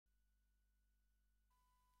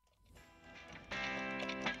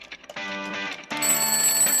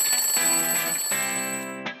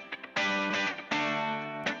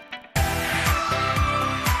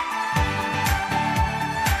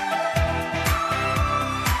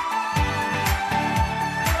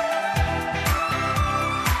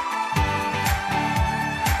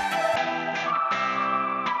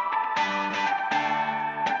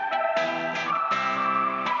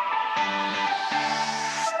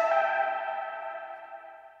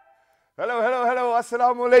Hello, hello, hello.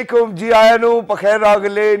 Assalamu alaikum. Ji ayanu, pakhair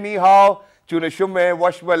ragale, ni hao, chune shumme,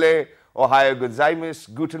 washbale, ohayo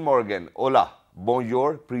gozaimasu, guten morgen, hola,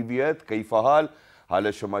 bonjour, privyet, kaifahal, hala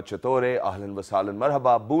shuma chatore, ahlan wasalan,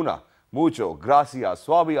 marhaba, buna, mucho, gracias,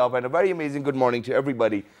 swabiab, and a very amazing good morning to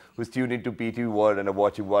everybody who's tuned into PTV World and are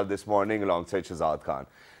watching World this morning alongside Shahzad Khan.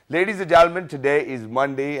 Ladies and gentlemen, today is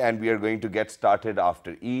Monday and we are going to get started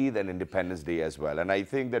after Eid and Independence Day as well. And I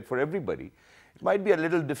think that for everybody, it might be a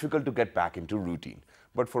little difficult to get back into routine.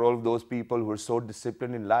 But for all of those people who are so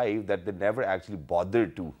disciplined in life that they never actually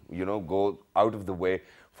bothered to, go out of the way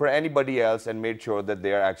for anybody else and made sure that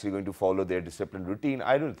they are actually going to follow their disciplined routine,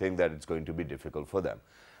 I don't think that it's going to be difficult for them.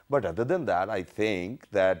 But other than that, I think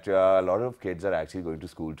that a lot of kids are actually going to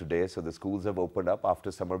school today. So the schools have opened up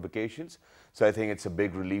after summer vacations. So I think it's a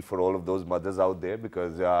big relief for all of those mothers out there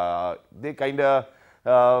because they kind of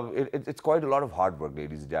it's quite a lot of hard work,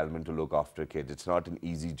 ladies and gentlemen, to look after kids. It's not an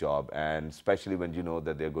easy job, and especially when you know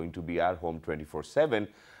that they're going to be at home 24/7,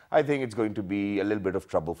 I think it's going to be a little bit of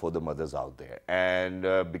trouble for the mothers out there.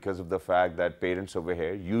 And because of the fact that parents over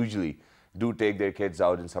here usually do take their kids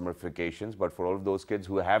out in summer vacations, but for all of those kids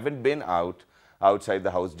who haven't been outside the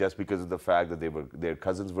house just because of the fact that their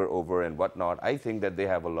cousins were over and whatnot, I think that they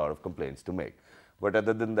have a lot of complaints to make. But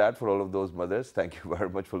other than that, for all of those mothers, thank you very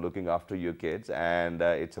much for looking after your kids. And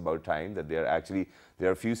it's about time that there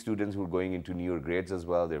are a few students who are going into newer grades as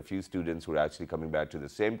well. There are a few students who are actually coming back to the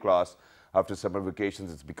same class after summer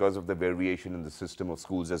vacations. It's because of the variation in the system of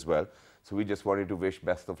schools as well. So we just wanted to wish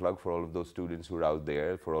best of luck for all of those students who are out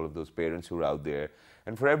there, for all of those parents who are out there,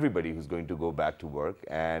 and for everybody who's going to go back to work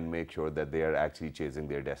and make sure that they are actually chasing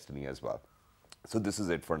their destiny as well. So this is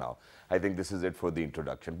it for now. I think this is it for the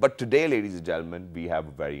introduction. But today, ladies and gentlemen, we have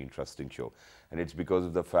a very interesting show. And it's because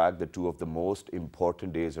of the fact that two of the most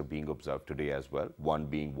important days are being observed today as well. One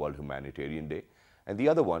being World Humanitarian Day and the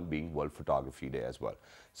other one being World Photography Day as well.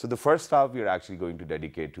 So the first half we are actually going to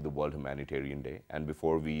dedicate to the World Humanitarian Day. And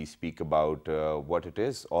before we speak about what it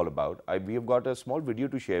is all about, we have got a small video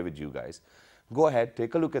to share with you guys. Go ahead,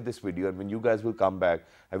 take a look at this video, and when you guys will come back,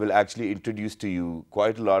 I will actually introduce to you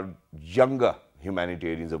quite a lot younger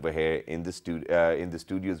humanitarians over here in the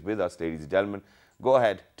studios with us, ladies and gentlemen. Go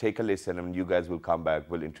ahead, take a listen, and when you guys will come back,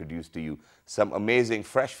 we'll introduce to you some amazing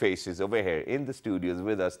fresh faces over here in the studios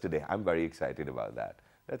with us today. I'm very excited about that.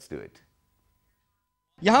 Let's do it.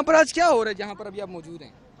 यहाँ पर आज क्या हो रहा है जहाँ पर अभी आप मौजूद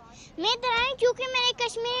हैं? मैं इधर आई क्योंकि मेरे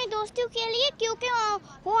कश्मीरी दोस्तों के लिए क्योंकि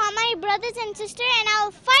वो हमारे brothers and sisters and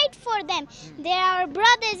I'll fight for them. They are our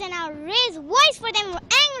brothers and I'll raise voice for them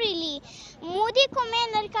angrily. Modi को मैं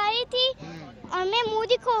ललकारी थी और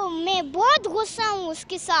मैं बहुत गुस्सा हूँ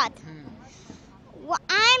उसके साथ.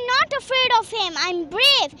 I'm not afraid of him. I'm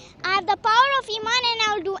brave. I have the power of Iman and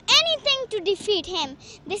I'll do anything to defeat him.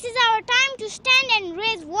 This is our time to stand and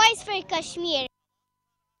raise voice for Kashmir.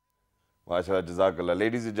 MashaAllah, Jazakallah.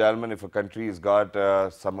 Ladies and gentlemen, if a country has got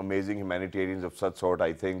some amazing humanitarians of such sort,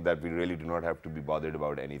 I think that we really do not have to be bothered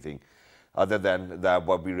about anything other than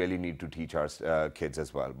what we really need to teach our kids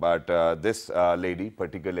as well. But this lady,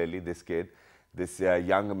 particularly this kid, this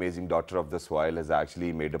young amazing daughter of the soil has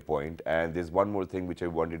actually made a point. And there's one more thing which I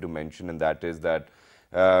wanted to mention, and that is that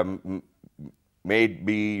may it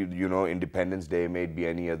be, Independence Day, may it be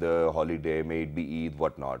any other holiday, may it be Eid,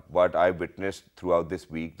 whatnot. What I witnessed throughout this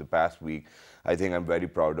week, the past week, I think I'm very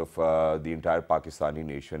proud of the entire Pakistani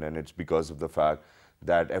nation, and it's because of the fact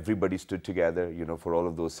that everybody stood together, for all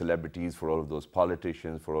of those celebrities, for all of those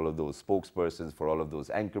politicians, for all of those spokespersons, for all of those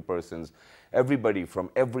anchor persons. Everybody from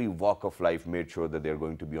every walk of life made sure that they're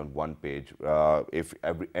going to be on one page if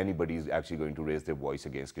anybody is actually going to raise their voice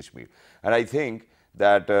against Kashmir. And I think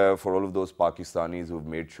that for all of those Pakistanis who've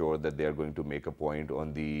made sure that they're going to make a point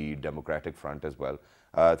on the democratic front as well,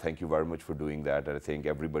 thank you very much for doing that. I think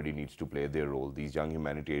everybody needs to play their role. These young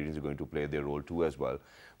humanitarians are going to play their role too as well.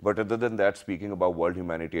 But other than that, speaking about World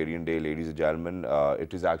Humanitarian Day, ladies and gentlemen,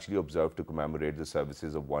 it is actually observed to commemorate the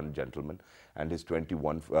services of one gentleman and his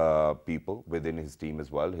 21 people within his team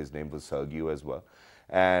as well. His name was Sergio as well.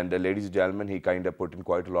 And ladies and gentlemen, he kind of put in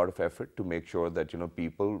quite a lot of effort to make sure that,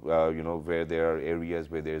 people, where there are areas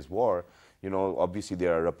where there is war, obviously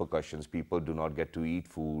there are repercussions. People do not get to eat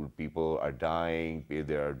food. People are dying.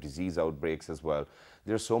 There are disease outbreaks as well.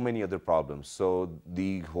 There are so many other problems. So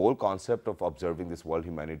the whole concept of observing this World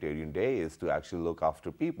Humanitarian Day is to actually look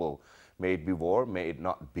after people. May it be war, may it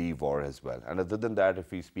not be war as well. And other than that,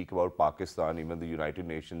 if we speak about Pakistan, even the United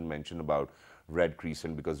Nations mentioned about Red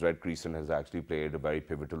Crescent, because Red Crescent has actually played a very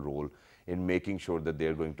pivotal role in making sure that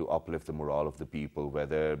they're going to uplift the morale of the people,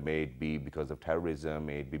 whether may it be because of terrorism,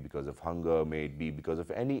 may it be because of hunger, may it be because of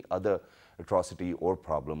any other atrocity or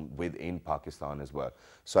problem within Pakistan as well.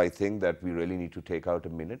 So I think that we really need to take out a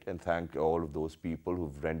minute and thank all of those people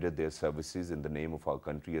who've rendered their services in the name of our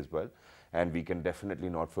country as well. And we can definitely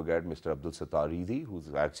not forget Mr. Abdul Sattar Eidi,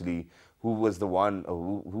 who was the one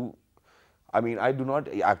who I mean, I do not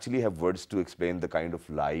actually have words to explain the kind of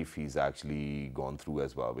life he's actually gone through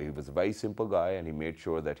as well. He was a very simple guy, and he made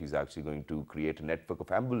sure that he's actually going to create a network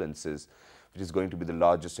of ambulances, which is going to be the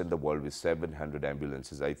largest in the world with 700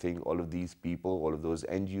 ambulances. I think all of these people, all of those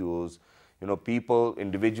NGOs, you know, people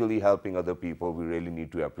individually helping other people, we really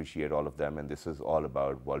need to appreciate all of them, and this is all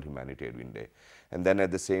about World Humanitarian Day. And then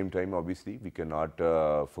at the same time, obviously, we cannot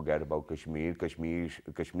forget about Kashmir.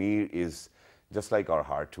 Kashmir is just like our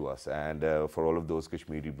heart to us, and for all of those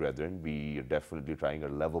Kashmiri brethren, we are definitely trying our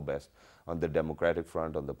level best on the democratic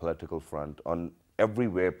front, on the political front, on every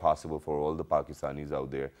way possible for all the Pakistanis out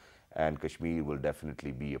there, and Kashmir will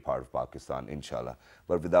definitely be a part of Pakistan, inshallah.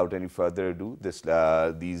 But without any further ado,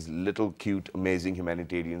 these little cute, amazing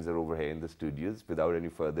humanitarians are over here in the studios. Without any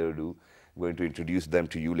further ado, I'm going to introduce them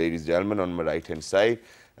to you, ladies and gentlemen. On my right-hand side,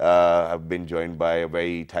 I've been joined by a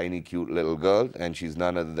very tiny, cute little girl, and she's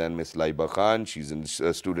none other than Miss Laiba Khan. She's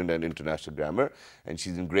a student in international grammar, and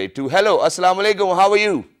she's in grade 2. Hello, assalamu alaikum, how are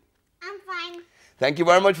you? I'm fine. Thank you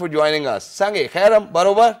very much for joining us. Sange, khairam,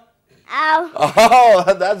 barobar? Ow.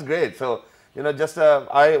 Oh, that's great. So, you know, just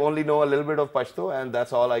I only know a little bit of Pashto, and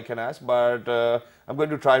that's all I can ask, but I'm going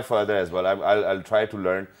to try further as well. I'll try to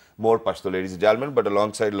learn more Pashto, ladies and gentlemen. But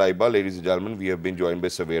alongside Laiba, ladies and gentlemen, we have been joined by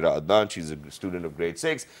Savera Adnan. She's a student of grade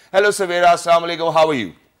 6. Hello, Savera. Assalamu alaikum. How are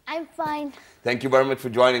you? I'm fine. Thank you very much for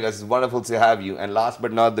joining us. It's wonderful to have you. And last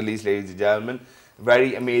but not the least, ladies and gentlemen,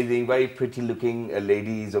 very amazing, very pretty looking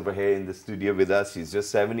lady is over here in the studio with us. She's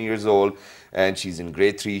just 7 years old and she's in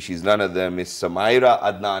grade 3. She's none other than Miss Samaira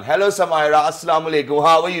Adnan. Hello, Samaira. Assalamu alaikum.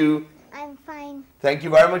 How are you? I'm fine. Thank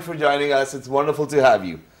you very much for joining us. It's wonderful to have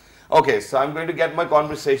you. Okay, so I'm going to get my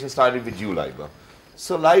conversation started with you, Laiba.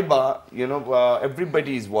 So, Laiba, you know,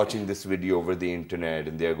 everybody is watching this video over the internet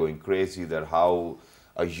and they're going crazy that how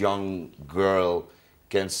a young girl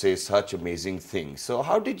can say such amazing things. So,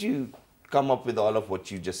 how did you come up with all of what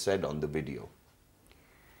you just said on the video?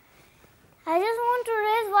 I just want to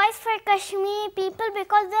raise voice for Kashmiri people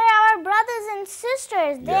because they're our brothers and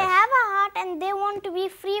sisters. They have a heart and they want to be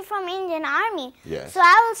free from Indian army. Yes. So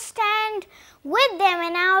I will stand with them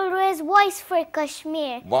and I will raise voice for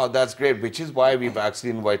Kashmir. Wow, that's great, which is why we've actually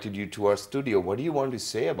invited you to our studio. What do you want to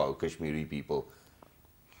say about Kashmiri people?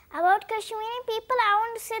 About Kashmiri people, I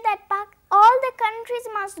want to say that all the countries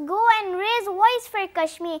must go and raise voice for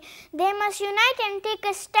Kashmir. They must unite and take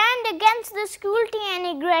a stand against this cruelty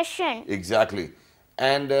and aggression. Exactly.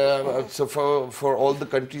 And so for all the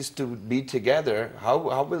countries to be together,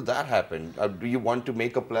 how will that happen? Do you want to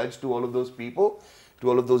make a pledge to all of those people, to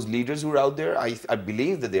all of those leaders who are out there? I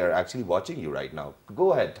believe that they are actually watching you right now.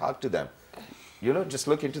 Go ahead, talk to them. You know, just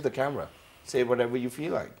look into the camera. Say whatever you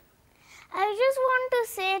feel like. I just want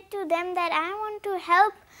to say to them that I want to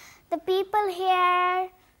help the people here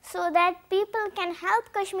so that people can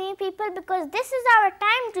help Kashmiri people because this is our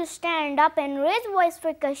time to stand up and raise voice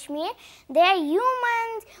for Kashmir. They are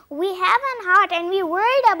humans, we have a heart and we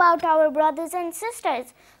worried about our brothers and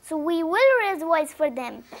sisters. So we will raise voice for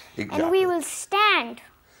them and we will stand.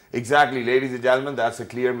 Exactly, ladies and gentlemen, that's a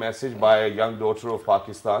clear message by a young daughter of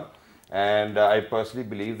Pakistan. And I personally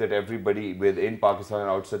believe that everybody within Pakistan and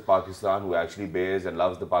outside Pakistan who actually bears and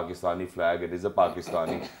loves the Pakistani flag and is a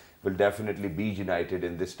Pakistani will definitely be united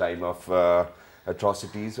in this time of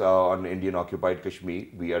atrocities on Indian occupied Kashmir.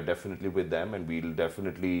 We are definitely with them and we will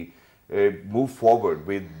definitely move forward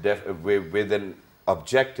with an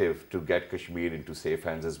objective to get Kashmir into safe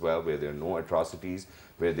hands as well, where there are no atrocities,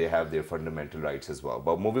 where they have their fundamental rights as well.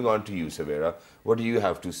 But moving on to you, Savera, what do you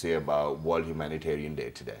have to say about World Humanitarian Day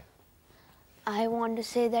today? I want to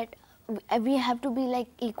say that we have to be like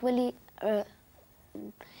equally,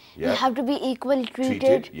 we have to be equally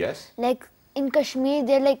treated. Yes. Like in Kashmir,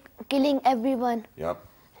 they're like killing everyone. Yep.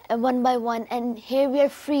 One by one, and here we are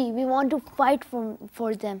free. We want to fight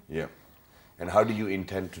for them. Yeah. And how do you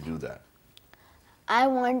intend to do that? I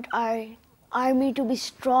want our army to be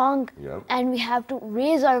strong, and we have to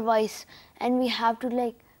raise our voice, and we have to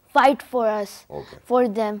like fight for us, for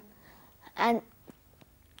them, and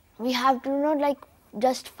we have to not like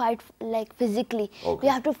just fight like physically. We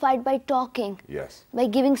have to fight by talking. By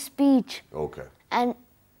giving speech. And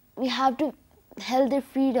we have to hold their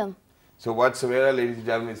freedom. So what Savera, ladies and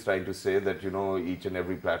gentlemen, is trying to say that, you know, each and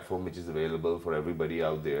every platform which is available for everybody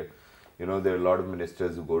out there, you know, there are a lot of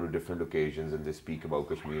ministers who go to different occasions and they speak about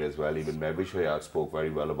Kashmir as well. Even Mehwish Hayat spoke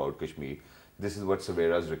very well about Kashmir. This is what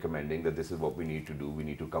Savera is recommending, that this is what we need to do. We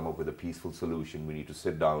need to come up with a peaceful solution. We need to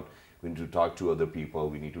sit down. We need to talk to other people.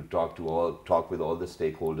 We need to talk with all the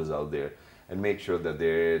stakeholders out there and make sure that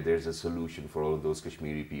there's a solution for all of those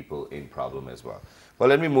Kashmiri people in problem as well. Well,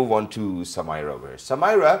 let me move on to Samaira.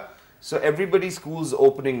 Samaira, so everybody's school's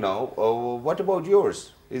opening now. What about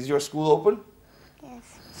yours? Is your school open? Yes.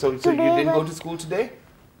 So you didn't go to school today?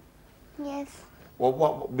 Yes.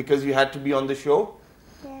 Well, because you had to be on the show?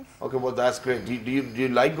 Yes. Okay, well, that's great. Do you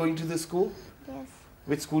like going to this school? Yes.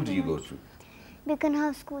 Which school do you go to? Beacon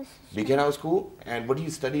House School. Beacon House School? And what do you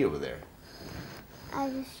study over there? I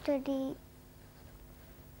will study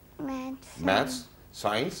maths. Maths?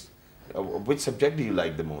 Science? Which subject do you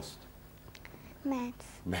like the most? Maths.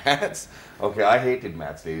 Maths? Okay, I hated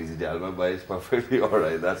maths, ladies and gentlemen, but it's perfectly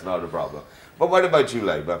alright. That's not a problem. But what about you,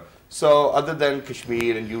 Laiba? So, other than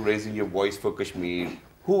Kashmir and you raising your voice for Kashmir,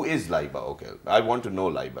 who is Laiba? Okay, I want to know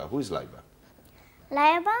Laiba. Who is Laiba?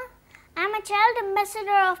 Laiba, I'm a child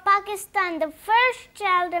ambassador of Pakistan, the first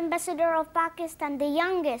child ambassador of Pakistan, the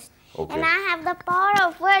youngest. Okay. And I have the power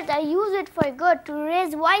of words. I use it for good to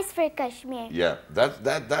raise voice for Kashmir. Yeah,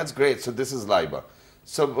 that's great. So this is Laiba.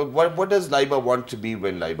 So what does Laiba want to be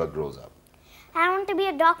when Laiba grows up? I want to be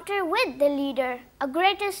a doctor with the leader, a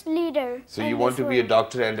greatest leader. So you want to be a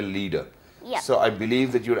doctor and a leader. Yeah. So I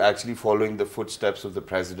believe that you're actually following the footsteps of the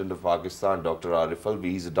President of Pakistan, Dr. Arif Alvi.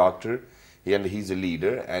 He's a doctor and he's a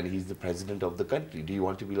leader and he's the President of the country. Do you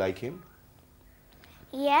want to be like him?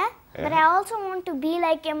 Yeah, but I also want to be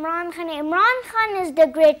like Imran Khan. Imran Khan is the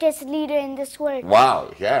greatest leader in this world.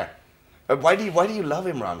 Wow, yeah. Why do you love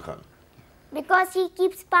Imran Khan? Because he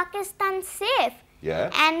keeps Pakistan safe.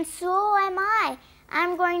 Yeah. And so am I.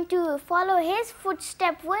 I'm going to follow his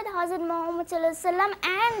footsteps with Hazrat Muhammad Sallallahu Alaihi Wasallam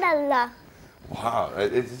and Allah. Wow,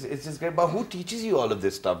 it's just great. But who teaches you all of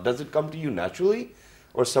this stuff? Does it come to you naturally?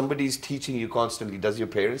 Or somebody's teaching you constantly? Does your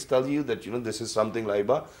parents tell you that, you know, this is something,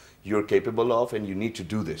 Laiba, you're capable of and you need to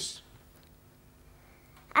do this?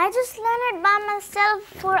 I just learn it by myself.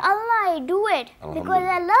 For Allah, I do it. Because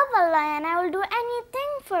I love Allah and I will do anything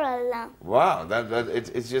for Allah. Wow,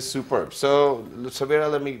 it's just superb. So, Savera,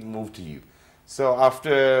 let me move to you. So,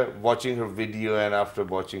 after watching her video and after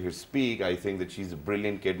watching her speak, I think that she's a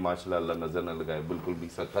brilliant kid. MashaAllah, nazar na lagaye, bilkul bhi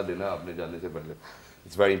sakha dena aapne jaane se pehle.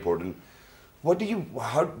 It's very important. What do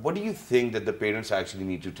you think that the parents actually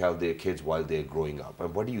need to tell their kids while they're growing up?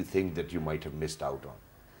 And what do you think that you might have missed out on?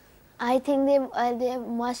 I think they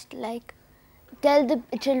must like tell the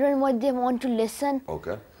children what they want to listen.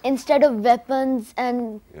 Okay. Instead of weapons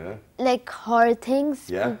and like horror things,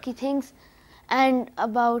 spooky things, and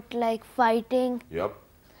about like fighting. Yep.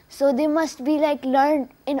 So they must be like learned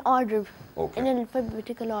in order, Okay. in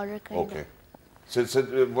alphabetical order kind Okay. of. So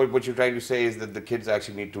what you're trying to say is that the kids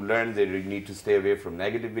actually need to learn, they really need to stay away from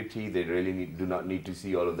negativity, they really do not need to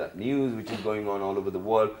see all of that news which is going on all over the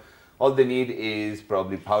world. All they need is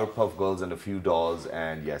probably Powerpuff Girls and a few dolls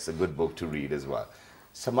and yes, a good book to read as well.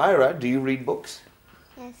 Samaira, do you read books?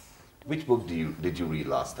 Yes. Which book did you read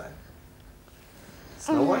last time?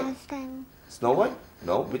 Snow White? Last time, Snow White?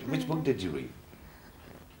 No, which book did you read?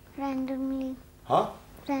 randomly. Huh?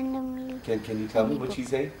 Randomly. Can you tell me what she's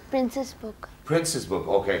saying? Princess book. Princess book,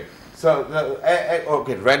 okay. So,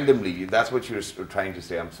 okay, randomly, that's what you're trying to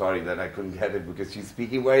say. I'm sorry that I couldn't get it because she's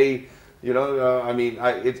speaking very, you know, I mean,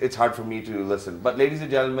 it's hard for me to listen. But ladies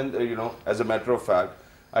and gentlemen, you know, as a matter of fact,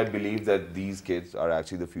 I believe that these kids are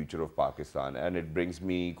actually the future of Pakistan. And it brings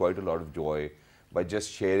me quite a lot of joy by just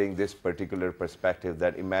sharing this particular perspective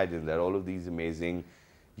that imagine that all of these amazing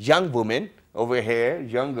young women over here,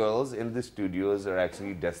 young girls in the studios are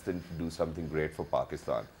actually destined to do something great for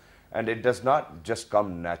Pakistan. And it does not just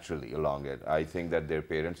come naturally along it. I think that their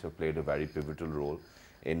parents have played a very pivotal role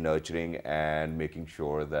in nurturing and making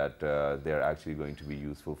sure that they're actually going to be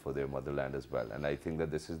useful for their motherland as well. And I think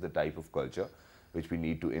that this is the type of culture which we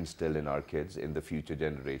need to instill in our kids in the future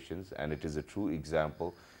generations. And it is a true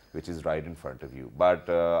example which is right in front of you. But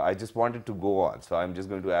I just wanted to go on. So I'm just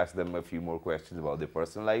going to ask them a few more questions about their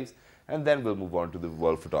personal lives. And then we'll move on to the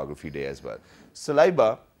World Photography Day as well. So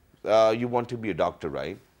Laiba, you want to be a doctor,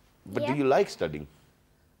 right? But do you like studying?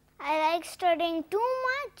 I like studying too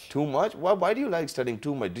much. Too much? Why do you like studying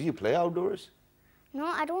too much? Do you play outdoors? No,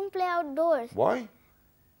 I don't play outdoors. Why?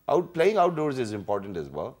 Playing outdoors is important as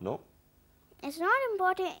well, no? It's not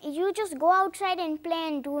important. You just go outside and play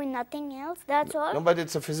and do nothing else. That's all. No, but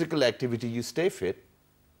it's a physical activity. You stay fit.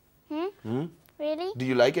 Really? Do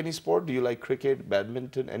you like any sport? Do you like cricket,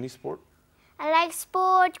 badminton, any sport? I like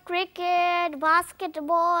sport, cricket,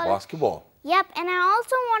 basketball. Basketball. Yep, and I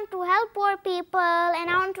also want to help poor people,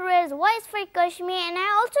 and I want to raise voice for Kashmir, and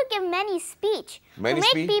I also give many speech to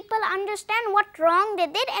make people understand what wrong they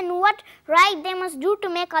did and what right they must do to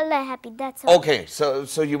make Allah happy. That's all. Okay, so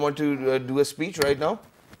you want to do a speech right now?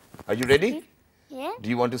 Are you ready? Yeah. Do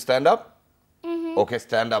you want to stand up? Okay,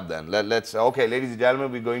 stand up then. Let's. Okay, ladies and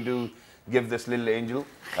gentlemen, we're going to give this little angel.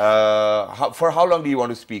 For how long do you want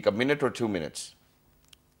to speak? A minute or 2 minutes?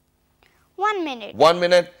 1 minute. 1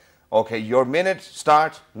 minute. Okay, your minute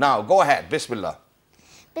starts now. Go ahead. Bismillah.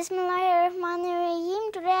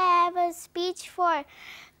 Bismillahirrahmanirrahim. Today I have a speech for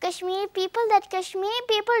Kashmir people, that Kashmir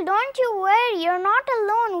people, don't you worry, you're not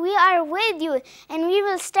alone. We are with you and we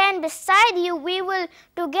will stand beside you.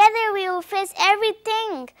 Together we will face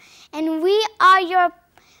everything. And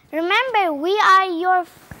remember, we are your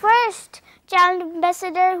first child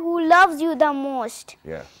ambassador who loves you the most.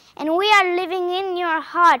 Yeah. And we are living in your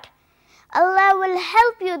heart. Allah will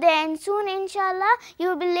help you there, and soon, inshallah, you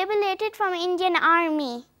will be liberated from Indian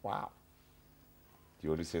army. Wow. Do you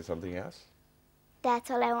want to say something else? That's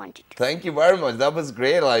all I wanted to. Thank you very much. That was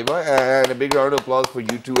great, Laiba. And a big round of applause for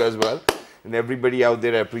you too as well. And everybody out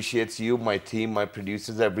there appreciates you, my team, my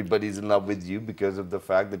producers. Everybody's in love with you because of the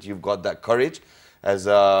fact that you've got that courage. As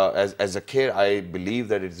a kid, I believe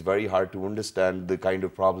that it's very hard to understand the kind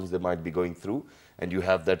of problems they might be going through. And you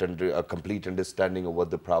have that a complete understanding of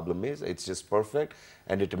what the problem is. It's just perfect,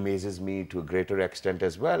 and it amazes me to a greater extent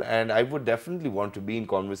as well. And I would definitely want to be in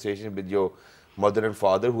conversation with your mother and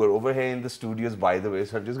father, who are over here in the studios, by the way.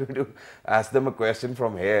 So I'm just going to ask them a question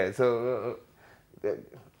from here. So,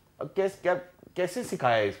 कैसे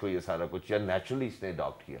सिखाया इसको ये सारा कुछ, या naturally इसने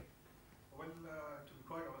adopt किया? Well, to be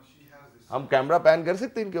quite honest, she has this. हम कैमरा पैन कर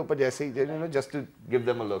सकते हैं इनके ऊपर जैसे ही, just to give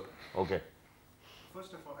them a look. Okay.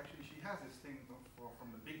 First of all, actually, she has this thing from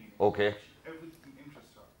the beginning. Okay. Everything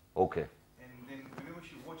interests her. Okay. And then whenever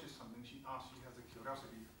she watches something, she asks. She has a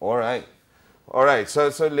curiosity. All right. All right. So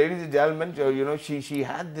ladies and gentlemen, she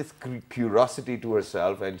had this curiosity to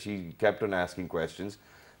herself, and she kept on asking questions.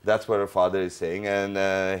 That's what her father is saying,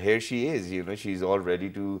 and here she is. She's all ready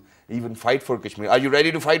to even fight for Kashmir. Are you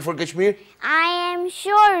ready to fight for Kashmir? I am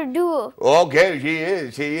sure do. Okay, she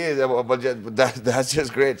is. She is. But that's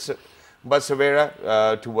just great. So, but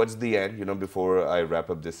Savera, towards the end, before I wrap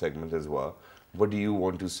up this segment as well, what do you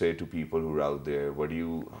want to say to people who are out there?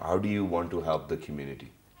 How do you want to help the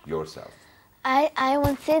community yourself? I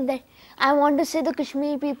want to say that I want to say to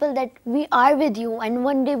Kashmir people that we are with you, and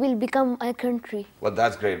one day we'll become a country. Well,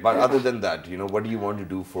 that's great. But other than that, what do you want to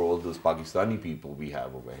do for all those Pakistani people we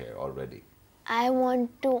have over here already? I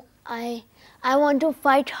want to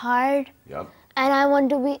fight hard. Yep. And I want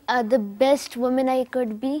to be the best woman I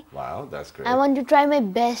could be. Wow, that's great. I want to try my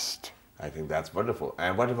best. I think that's wonderful.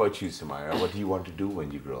 And what about you, Samira? What do you want to do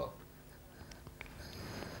when you grow up?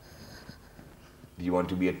 Do you want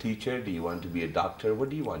to be a teacher? Do you want to be a doctor? What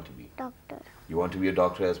do you want to be? Doctor. You want to be a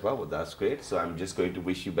doctor as well? Well, that's great. So I'm just going to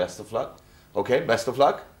wish you best of luck. Okay, best of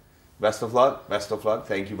luck. Best of luck. Best of luck.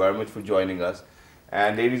 Thank you very much for joining us.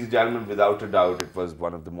 And ladies and gentlemen, without a doubt, it was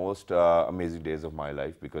one of the most amazing days of my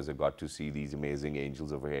life, because I got to see these amazing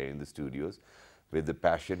angels over here in the studios with the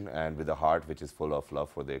passion and with a heart which is full of love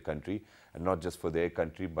for their country, and not just for their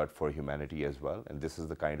country, but for humanity as well. And this is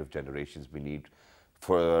the kind of generations we need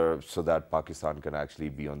so that Pakistan can actually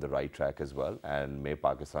be on the right track as well. And may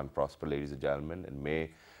Pakistan prosper, ladies and gentlemen, and may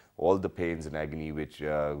all the pains and agony which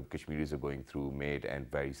Kashmiris are going through, may it end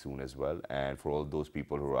very soon as well. And for all those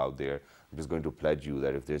people who are out there, I'm just going to pledge you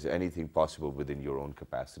that if there's anything possible within your own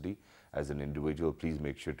capacity as an individual, please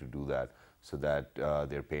make sure to do that, so that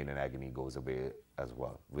their pain and agony goes away as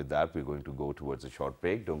well. With that, we're going to go towards a short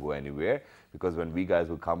break. Don't go anywhere, because when we guys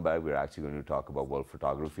will come back, we're actually going to talk about World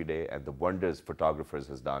Photography Day and the wonders photographers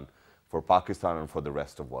has done for Pakistan and for the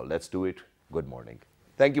rest of the world. Let's do it. Good morning.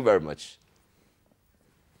 Thank you very much.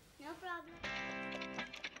 No problem.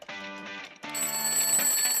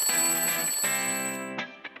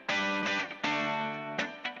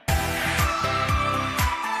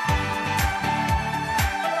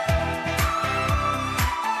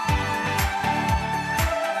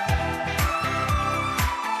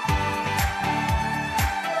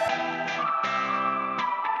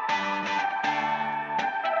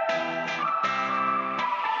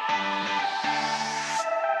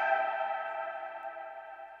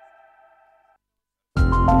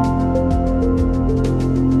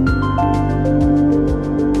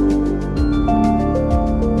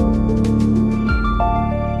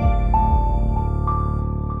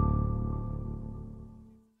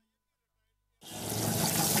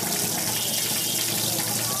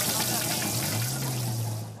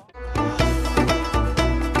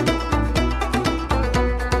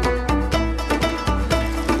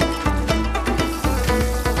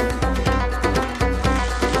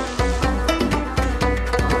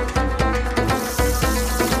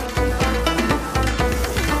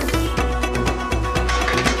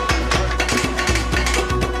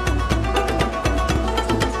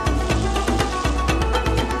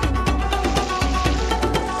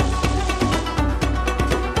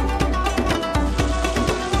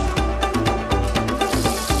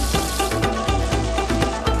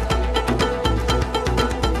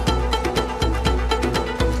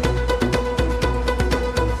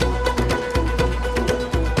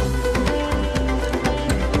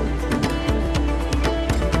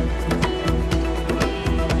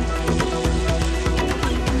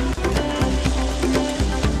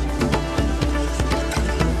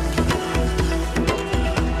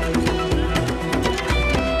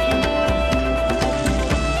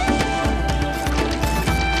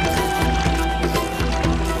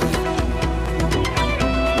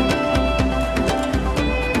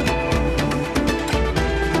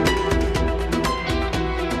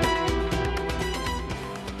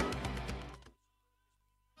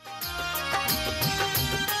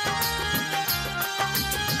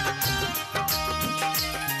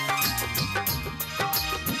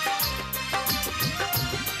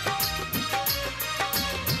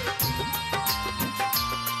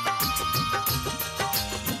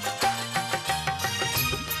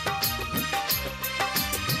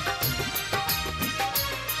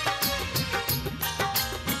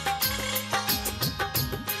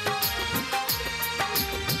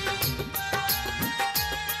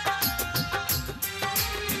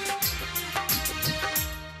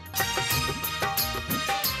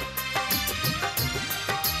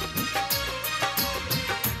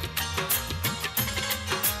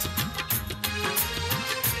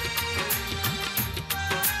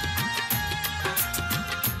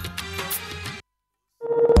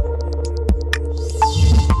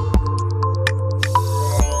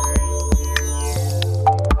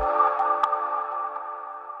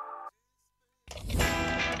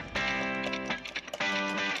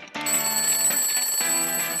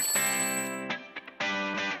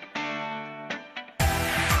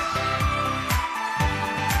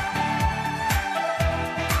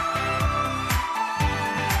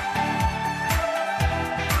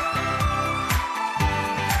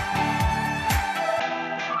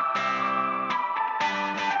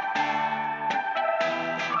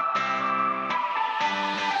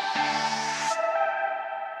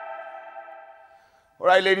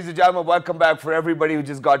 right, ladies and gentlemen, welcome back. For everybody who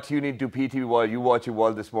just got tuned into PTV World, you watch your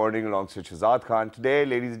world this morning alongside Shahzad Khan. Today,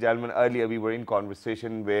 ladies and gentlemen, earlier we were in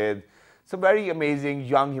conversation with some very amazing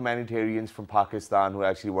young humanitarians from Pakistan who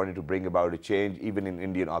actually wanted to bring about a change even in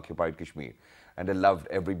Indian occupied Kashmir. And I loved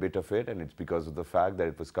every bit of it, and it's because of the fact that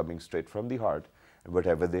it was coming straight from the heart. And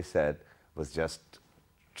whatever they said was just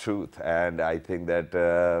truth. And I think that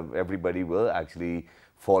everybody will actually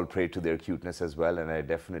fall prey to their cuteness as well. And I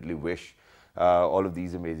definitely wish all of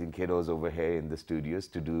these amazing kiddos over here in the studios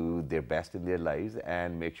to do their best in their lives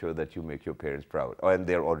and make sure that you make your parents proud. Oh, and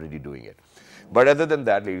they're already doing it. But other than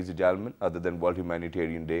that, ladies and gentlemen, other than World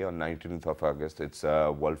Humanitarian Day on 19th of August, it's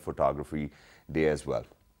World Photography Day as well.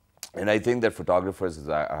 And I think that photographers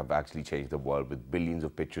have actually changed the world with billions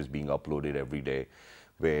of pictures being uploaded every day,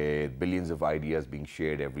 with billions of ideas being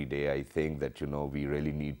shared every day. I think that, you know, we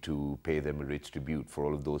really need to pay them a rich tribute for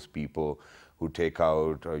all of those people who take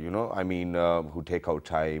out, who take out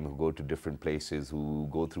time, who go to different places, who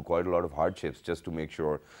go through quite a lot of hardships just to make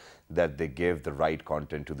sure that they give the right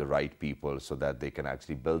content to the right people so that they can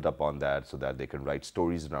actually build up on that, so that they can write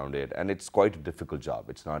stories around it. And it's quite a difficult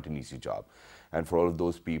job. It's not an easy job. And for all of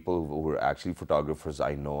those people who are actually photographers,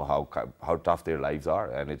 I know how tough their lives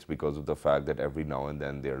are. And it's because of the fact that every now and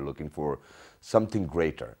then they're looking for something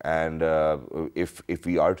greater. And if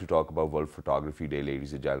we are to talk about World Photography Day,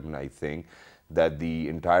 ladies and gentlemen, I think that the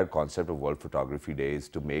entire concept of World Photography Day is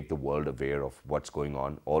to make the world aware of what's going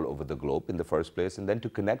on all over the globe in the first place, and then to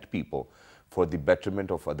connect people for the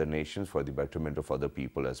betterment of other nations, for the betterment of other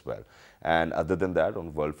people as well. And other than that,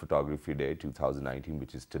 on World Photography Day 2019,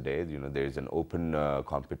 which is today, you know, there is an open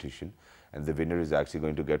competition, and the winner is actually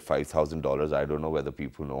going to get $5,000. I don't know whether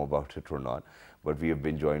people know about it or not, but we have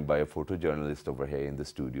been joined by a photojournalist over here in the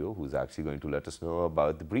studio who's actually going to let us know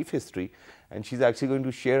about the brief history, and she's actually going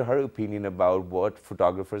to share her opinion about what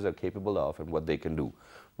photographers are capable of and what they can do.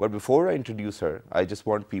 But before I introduce her, I just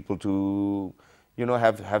want people to, you know,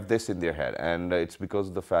 have this in their head, and it's because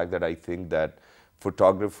of the fact that I think that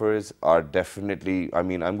photographers are definitely, I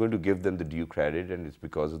mean, I'm going to give them the due credit, and it's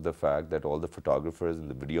because of the fact that all the photographers and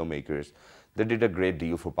the video makers, they did a great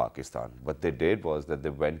deal for Pakistan. What they did was that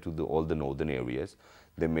they went to all the northern areas.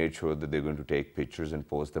 They made sure that they're going to take pictures and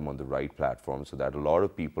post them on the right platform so that a lot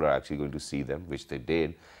of people are actually going to see them, which they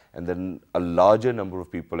did. And then a larger number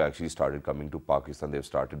of people actually started coming to Pakistan. They've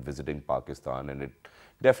started visiting Pakistan, and it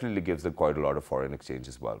definitely gives them quite a lot of foreign exchange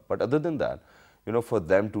as well. But other than that, you know, for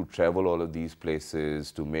them to travel all of these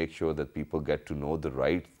places, to make sure that people get to know the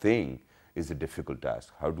right thing is a difficult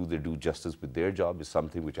task. How do they do justice with their job is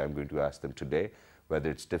something which I'm going to ask them today. Whether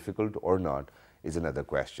it's difficult or not is another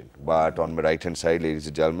question. But on my right hand side, ladies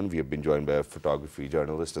and gentlemen, we have been joined by a photography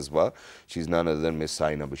journalist as well. She's none other than Miss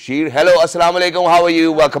Saina Bashir. Hello, assalamu alaikum, how are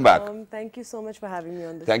you? Welcome back. Thank you so much for having me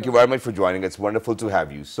on this Thank show. you very much for joining. It's wonderful to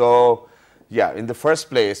have you. So, yeah, in the first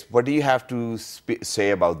place, what do you have to say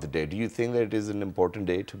about the day? Do you think that it is an important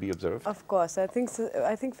day to be observed? Of course, I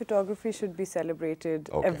think photography should be celebrated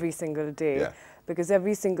every single day, because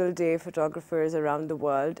every single day photographers around the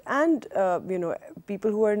world and you know,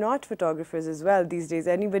 people who are not photographers as well these days,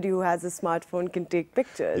 anybody who has a smartphone can take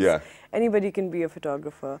pictures. Yeah. Anybody can be a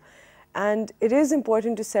photographer, and it is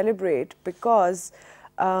important to celebrate because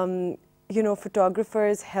you know,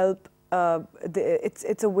 photographers help.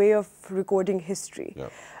 It's a way of recording history,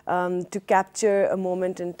 to capture a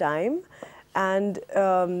moment in time, and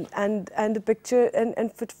the picture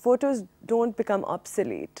and photos don't become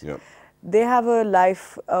obsolete. They have a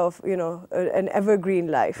life of, you know, an evergreen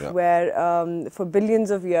life where for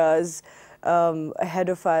billions of years ahead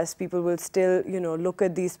of us, people will still, you know, look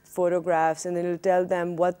at these photographs, and then it'll tell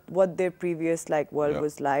them what their previous world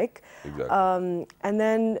was like. Exactly. And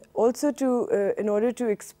then also to in order to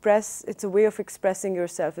express, it's a way of expressing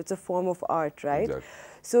yourself. It's a form of art, right? Exactly.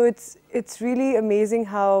 So it's really amazing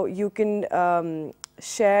how you can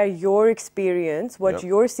share your experience, what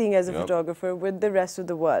you're seeing as a photographer, with the rest of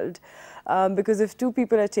the world. Because if two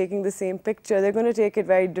people are taking the same picture, they're going to take it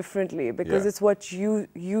very differently, because it's what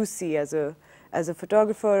you see as a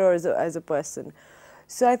photographer or as a person.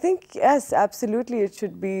 So I think, yes, absolutely, it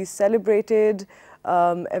should be celebrated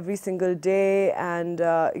every single day. And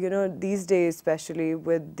you know, these days, especially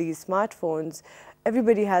with these smartphones,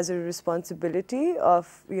 everybody has a responsibility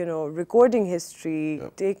of, you know, recording history,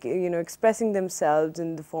 you know, expressing themselves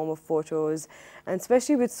in the form of photos, and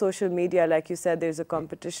especially with social media, like you said, there's a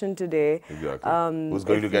competition today. Exactly. Who's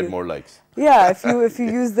going to get more likes? Yeah, if you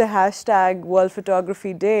use the hashtag World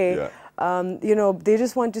Photography Day, You know, they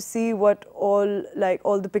just want to see what all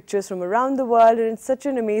the pictures from around the world, and it's such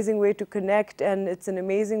an amazing way to connect, and it's an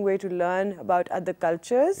amazing way to learn about other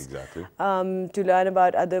cultures. Exactly. To learn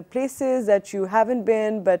about other places that you haven't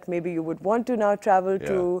been, but maybe you would want to now travel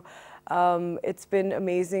to. It's been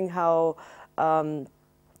amazing how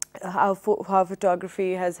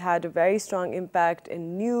photography has had a very strong impact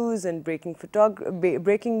in news and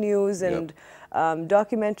breaking news and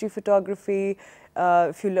documentary photography.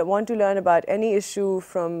 If you want to learn about any issue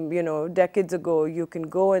from, you know, decades ago, you can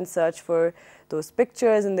go and search for those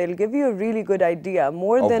pictures, and they'll give you a really good idea of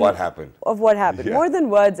what happened. More than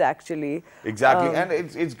words, actually. Exactly, and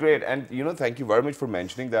it's great. And you know, thank you very much for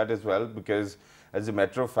mentioning that as well, because as a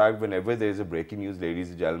matter of fact, whenever there's a breaking news, ladies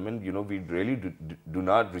and gentlemen, you know, we really do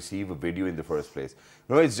not receive a video in the first place.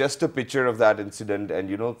 No, it's just a picture of that incident, and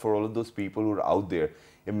you know, for all of those people who are out there,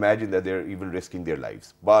 imagine that they're even risking their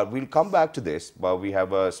lives. But we'll come back to this, but we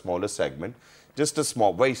have a smaller segment, just a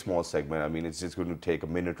very small segment. I mean, it's just going to take a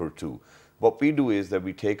minute or two. What we do is that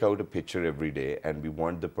we take out a picture every day, and we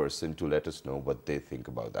want the person to let us know what they think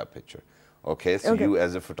about that picture. Okay, so you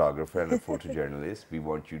as a photographer and a photojournalist, we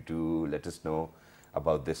want you to let us know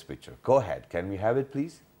about this picture. Go ahead. Can we have it,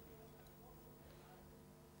 please?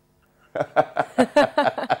 That's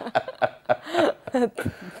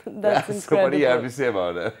incredible. So what do you have to say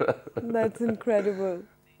about it? That's incredible.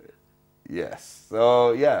 Yes.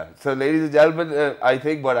 So, yeah. So, ladies and gentlemen, I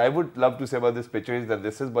think what I would love to say about this picture is that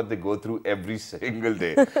this is what they go through every single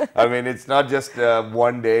day. I mean, it's not just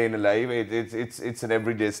one day in a life. It's an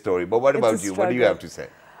everyday story. But what about you? What do you have to say?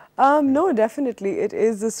 No, definitely. It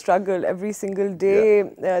is a struggle every single day.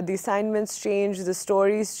 The assignments change, the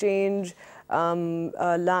stories change.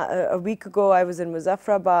 A week ago, I was in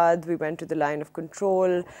Muzaffarabad. We went to the line of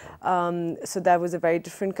control. So that was a very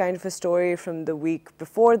different kind of a story from the week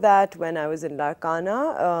before that, when I was in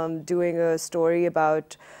Larkana doing a story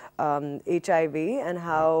about HIV and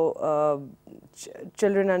how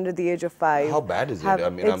children under the age of 5. How bad is it? I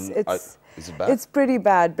mean, is it bad? It's pretty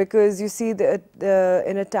bad, because you see in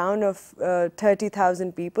a town of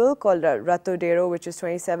 30,000 people called Ratodero, which is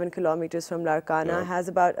 27 kilometers from Larkana, has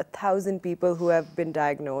about 1,000 people who have been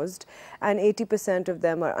diagnosed, and 80% of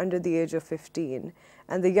them are under the age of 15.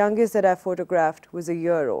 And the youngest that I photographed was a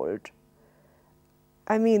year-old.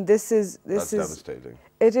 I mean, that's devastating.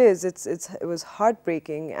 It is. It was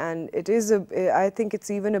heartbreaking, and it is I think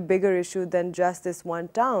it's even a bigger issue than just this one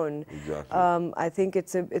town. Exactly. I think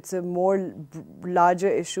it's a more larger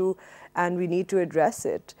issue, and we need to address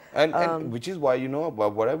it. And which is why, you know,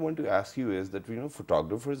 what I want to ask you is that, you know,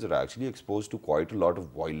 photographers are actually exposed to quite a lot of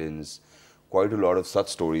violence, quite a lot of such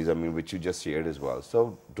stories. I mean, which you just shared as well.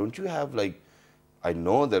 So don't you have, like, I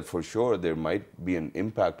know that for sure there might be an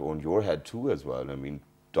impact on your head too as well. I mean,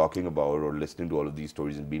 talking about or listening to all of these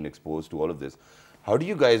stories and being exposed to all of this. How do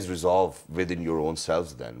you guys resolve within your own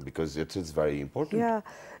selves then? Because it is very important. Yeah.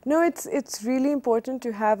 No, it's really important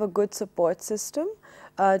to have a good support system,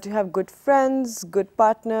 to have good friends, good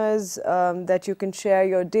partners that you can share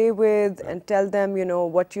your day with and tell them, you know,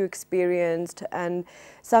 what you experienced. And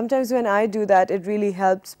sometimes when I do that, it really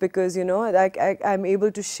helps, because, you know, like I'm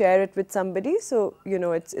able to share it with somebody. So, you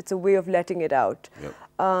know, it's a way of letting it out. Yep.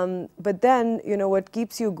 But then, you know, what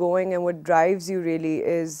keeps you going and what drives you really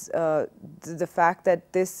is the fact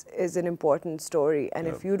that this is an important story. And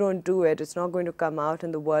if you don't do it, it's not going to come out,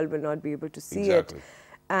 and the world will not be able to see it.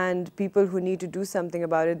 And people who need to do something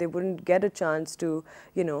about it, they wouldn't get a chance to,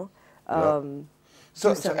 you know,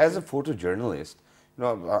 So as a photojournalist, you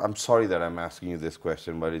know, I'm sorry that I'm asking you this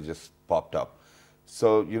question, but it just popped up.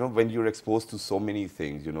 So, you know, when you're exposed to so many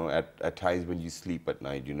things, you know, at times when you sleep at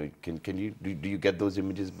night, you know, do you get those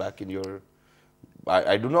images back in your,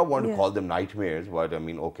 I do not want to call them nightmares, but I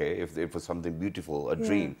mean, okay, if it was something beautiful, a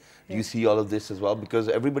dream, do you see all of this as well? Because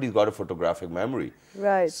everybody's got a photographic memory.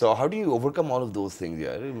 Right. So how do you overcome all of those things?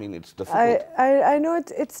 Yeah, I mean, it's difficult. I know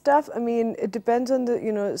it's tough. I mean, it depends on the,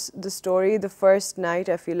 you know, the story. The first night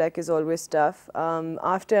I feel like is always tough.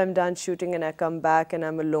 After I'm done shooting and I come back and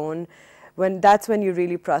I'm alone, that's when you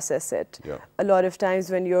really process it. Yeah. A lot of times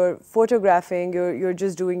when you're photographing, you're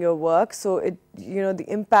just doing your work, so it, you know, the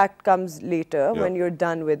impact comes later when you're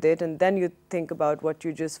done with it, and then you think about what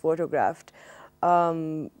you just photographed.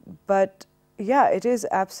 But yeah, it is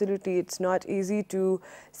absolutely, it's not easy to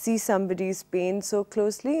see somebody's pain so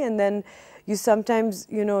closely, and then you sometimes,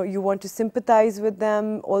 you know, you want to sympathize with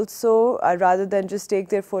them also, rather than just take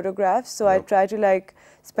their photographs. So I try to, like,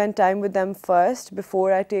 spend time with them first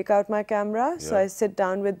before I take out my camera. So I sit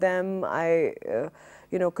down with them,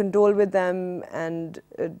 you know, condole with them and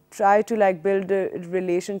try to like build a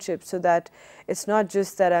relationship so that it's not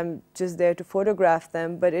just that I'm just there to photograph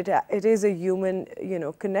them, but it is a human, you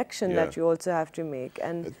know, connection that you also have to make.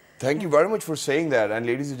 And thank you very much for saying that. And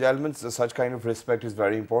ladies and gentlemen, such kind of respect is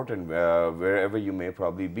very important wherever you may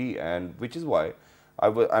probably be, and which is why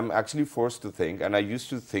I'm actually forced to think, and I used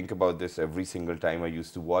to think about this every single time I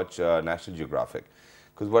used to watch National Geographic.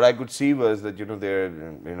 Because what I could see was that, you know, there,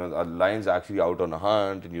 you know, a lion's actually out on a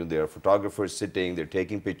hunt, and, you know, there are photographers sitting, they're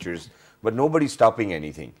taking pictures, but nobody's stopping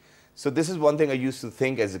anything. So this is one thing I used to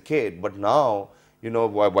think as a kid, but now, you know,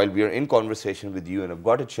 while we are in conversation with you and I've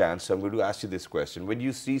got a chance, so I'm going to ask you this question. When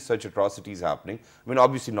you see such atrocities happening, I mean,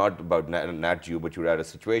 obviously not about Nat Geo, but you're at a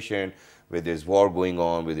situation where there's war going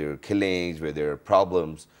on, where there are killings, where there are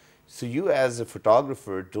problems. So you as a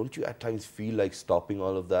photographer, don't you at times feel like stopping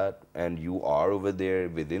all of that? And you are over there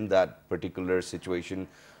within that particular situation.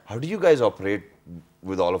 How do you guys operate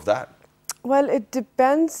with all of that? Well, it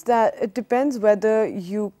depends whether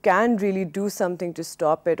you can really do something to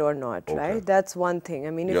stop it or not, right? That's one thing. I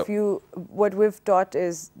mean, if what we've taught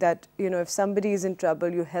is that, you know, if somebody is in trouble,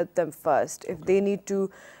 you help them first. If they need to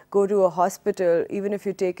go to a hospital, even if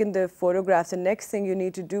you've taken the photographs, the next thing you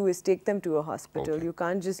need to do is take them to a hospital. You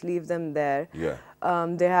can't just leave them there.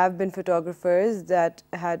 There have been photographers that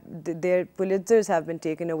had their Pulitzers have been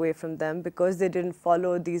taken away from them because they didn't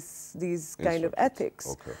follow these kind of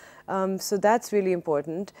ethics. So that's really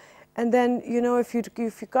important. And then, you know, if you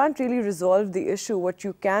can't really resolve the issue, what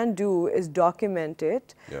you can do is document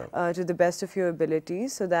it to the best of your ability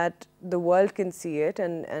so that the world can see it.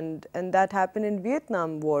 And that happened in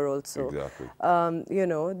Vietnam War also. You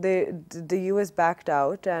know, the US backed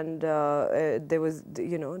out, and there was,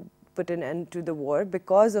 you know, put an end to the war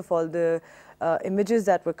because of all the images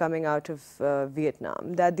that were coming out of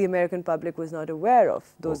Vietnam that the American public was not aware of,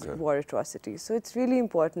 those war atrocities. So it's really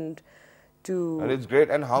important to And it's great.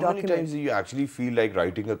 And how many times do you actually feel like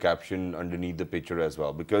writing a caption underneath the picture as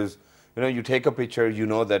well? Because, you know, you take a picture, you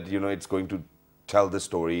know that, you know, it's going to tell the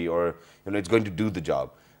story, or, you know, it's going to do the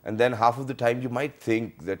job. And then half of the time you might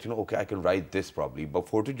think that, you know, okay, I can write this probably. But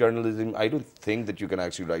photojournalism, I don't think that you can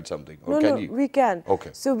actually write something. Or can you? We can.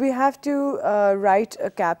 So we have to write a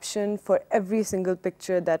caption for every single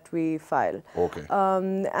picture that we file.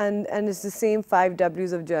 And it's the same 5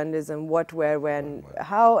 W's of journalism: what, where, when,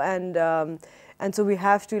 how, and so we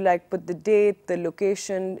have to like put the date, the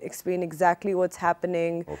location, explain exactly what's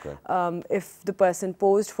happening. If the person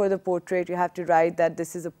posed for the portrait, you have to write that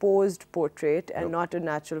this is a posed portrait and not a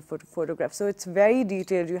natural photograph. So it's very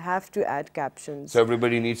detailed. You have to add captions. So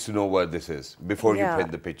everybody needs to know what this is before you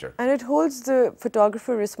print the picture. And it holds the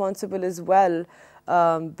photographer responsible as well,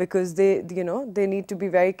 because they, you know, they need to be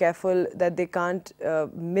very careful that they can't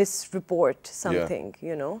misreport something,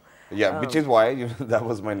 you know. Which is why, you know, that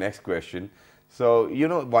was my next question. So, you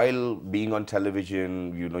know, while being on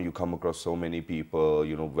television, you know, you come across so many people,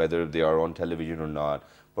 you know, whether they are on television or not.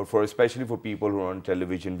 But especially for people who are on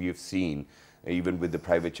television, we have seen, even with the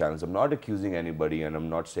private channels, I'm not accusing anybody, and I'm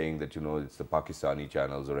not saying that, you know, it's the Pakistani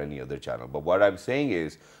channels or any other channel. But what I'm saying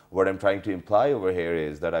is, what I'm trying to imply over here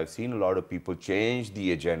is that I've seen a lot of people change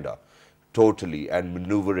the agenda totally and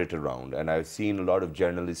maneuver it around. And I've seen a lot of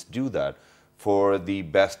journalists do that for the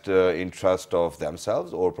best interest of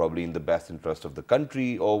themselves, or probably in the best interest of the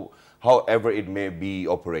country, or however it may be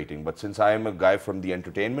operating. But since I am a guy from the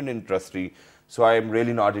entertainment industry, so I am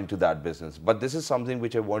really not into that business. But this is something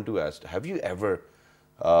which I want to ask. Have you ever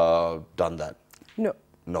done that? No.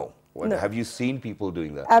 No. Have you seen people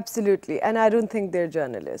doing that? Absolutely. And I don't think they're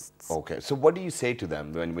journalists. Okay. So what do you say to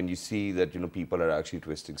them when you see that, you know, people are actually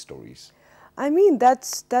twisting stories? I mean,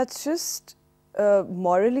 that's just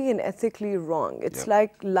morally and ethically wrong. It's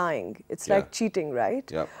like lying. It's like cheating, right?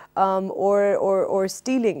 Or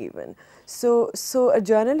stealing even. So a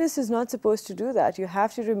journalist is not supposed to do that. You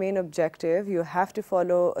have to remain objective. You have to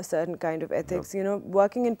follow a certain kind of ethics. You know,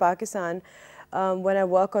 working in Pakistan, when I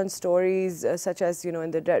work on stories such as, you know,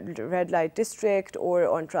 in the red light district or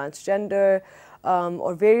on transgender,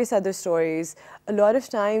 or various other stories, a lot of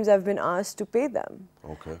times I've been asked to pay them.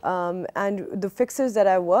 And the fixers that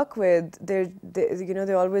I work with, you know,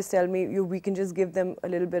 they always tell me, we can just give them a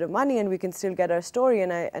little bit of money and we can still get our story,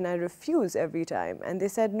 and I refuse every time. And they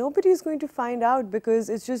said, nobody's going to find out because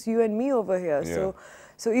it's just you and me over here.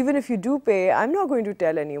 So even if you do pay, I'm not going to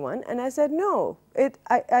tell anyone. And I said, no,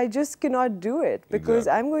 I just cannot do it because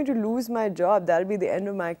I'm going to lose my job. That'll be the end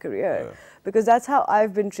of my career. Because that's how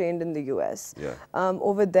I've been trained in the US.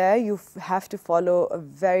 Over there, you have to follow a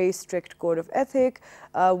very strict code of ethic,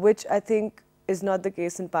 which I think is not the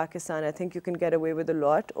case in Pakistan. I think you can get away with a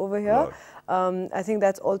lot over here. I think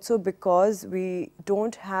that's also because we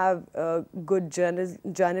don't have good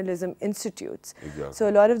journalism institutes. Exactly. So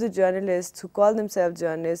a lot of the journalists who call themselves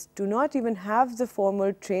journalists do not even have the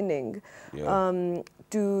formal training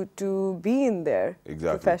to be in their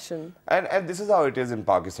profession. And this is how it is in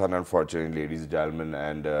Pakistan, unfortunately, ladies and gentlemen.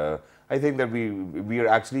 And I think that we are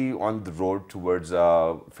actually on the road towards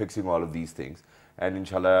fixing all of these things. And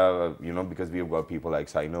inshallah, you know, because we have got people like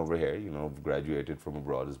Saina over here, you know, graduated from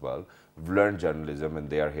abroad as well, we've learned journalism, and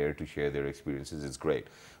they are here to share their experiences. It's great.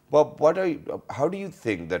 But how do you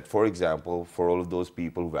think that, for example, for all of those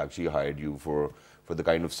people who've actually hired you for the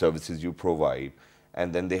kind of services you provide,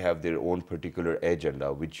 and then they have their own particular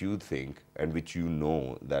agenda, which you think and which you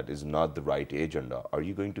know that is not the right agenda, are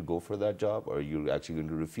you going to go for that job, or are you actually going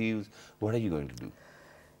to refuse? What are you going to do?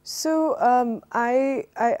 So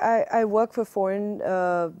I work for foreign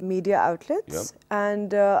media outlets,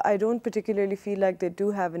 and I don't particularly feel like they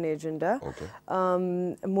do have an agenda.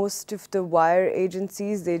 Most of the wire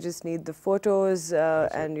agencies, they just need the photos,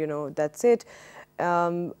 and you know, that's it.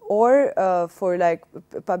 Or for like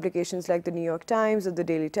publications like the New York Times or the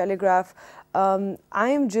Daily Telegraph, I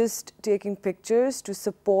am just taking pictures to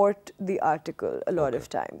support the article a lot of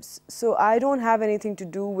times. So I don't have anything to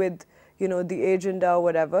do with, you know, the agenda or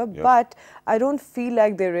whatever, but I don't feel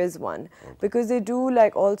like there is one, because they do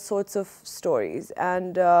like all sorts of stories,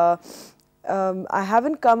 and I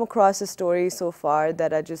haven't come across a story so far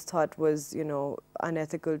that I just thought was, you know,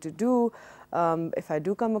 unethical to do. If I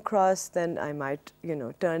do come across, then I might, you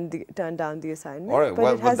know, turn down the assignment. All right,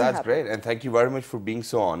 but well, that's great, and thank you very much for being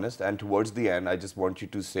so honest. And towards the end, I just want you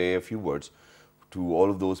to say a few words to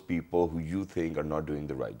all of those people who you think are not doing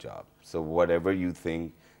the right job. So whatever you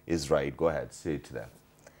think is right, go ahead, say it to them.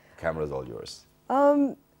 Camera's all yours.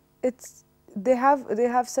 They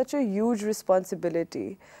have such a huge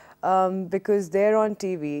responsibility. Because they're on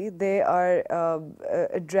TV, they are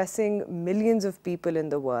addressing millions of people in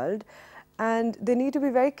the world, and they need to be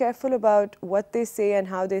very careful about what they say and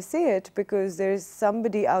how they say it, because there's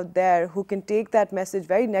somebody out there who can take that message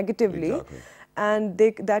very negatively, and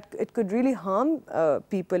it could really harm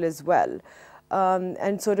people as well,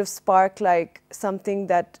 and sort of spark like something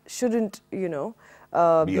that shouldn't, you know,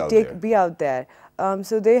 be out there.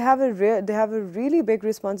 So they have a really big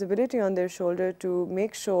responsibility on their shoulder to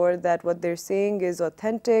make sure that what they're saying is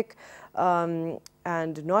authentic,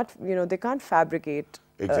 and not, you know, they can't fabricate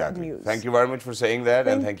news. Thank you very much for saying that,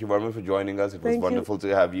 and thank you very much for joining us. It was wonderful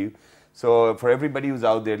to have you. So for everybody who's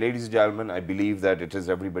out there, ladies and gentlemen, I believe that it is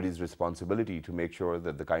everybody's responsibility to make sure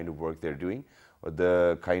that the kind of work they're doing, or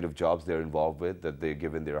the kind of jobs they're involved with, that they're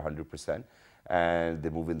given their 100%. And they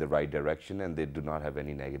move in the right direction, and they do not have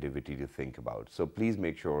any negativity to think about. So please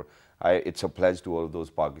make sure, it's a pledge to all of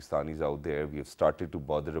those Pakistanis out there. We have started to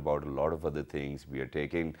bother about a lot of other things. We are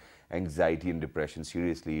taking anxiety and depression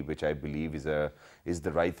seriously, which I believe is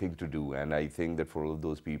the right thing to do. And I think that for all of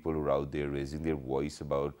those people who are out there raising their voice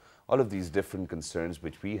about all of these different concerns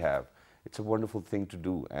which we have, it's a wonderful thing to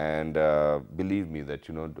do. And believe me that,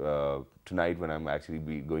 you know, tonight when I'm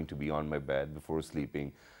actually going to be on my bed before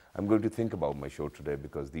sleeping, I'm going to think about my show today,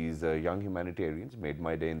 because these young humanitarians made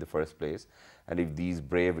my day in the first place. And if these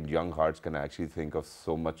brave and young hearts can actually think of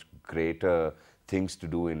so much greater things to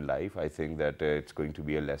do in life, I think that it's going to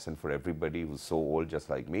be a lesson for everybody who's so old, just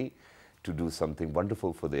like me, to do something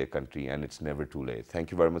wonderful for their country, and it's never too late.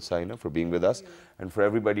 Thank you very much, Saina, for being with us. And for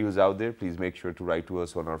everybody who's out there, please make sure to write to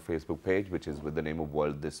us on our Facebook page, which is with the name of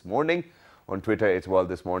World This Morning. On Twitter, it's World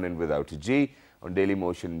This Morning without a G. On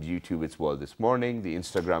Dailymotion, YouTube, it's World This Morning. The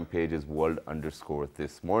Instagram page is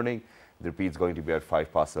World_This Morning. The repeat's going to be at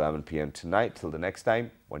 11 p.m. tonight. Till the next time,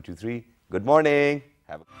 1, 2, 3. Good morning.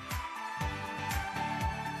 Have a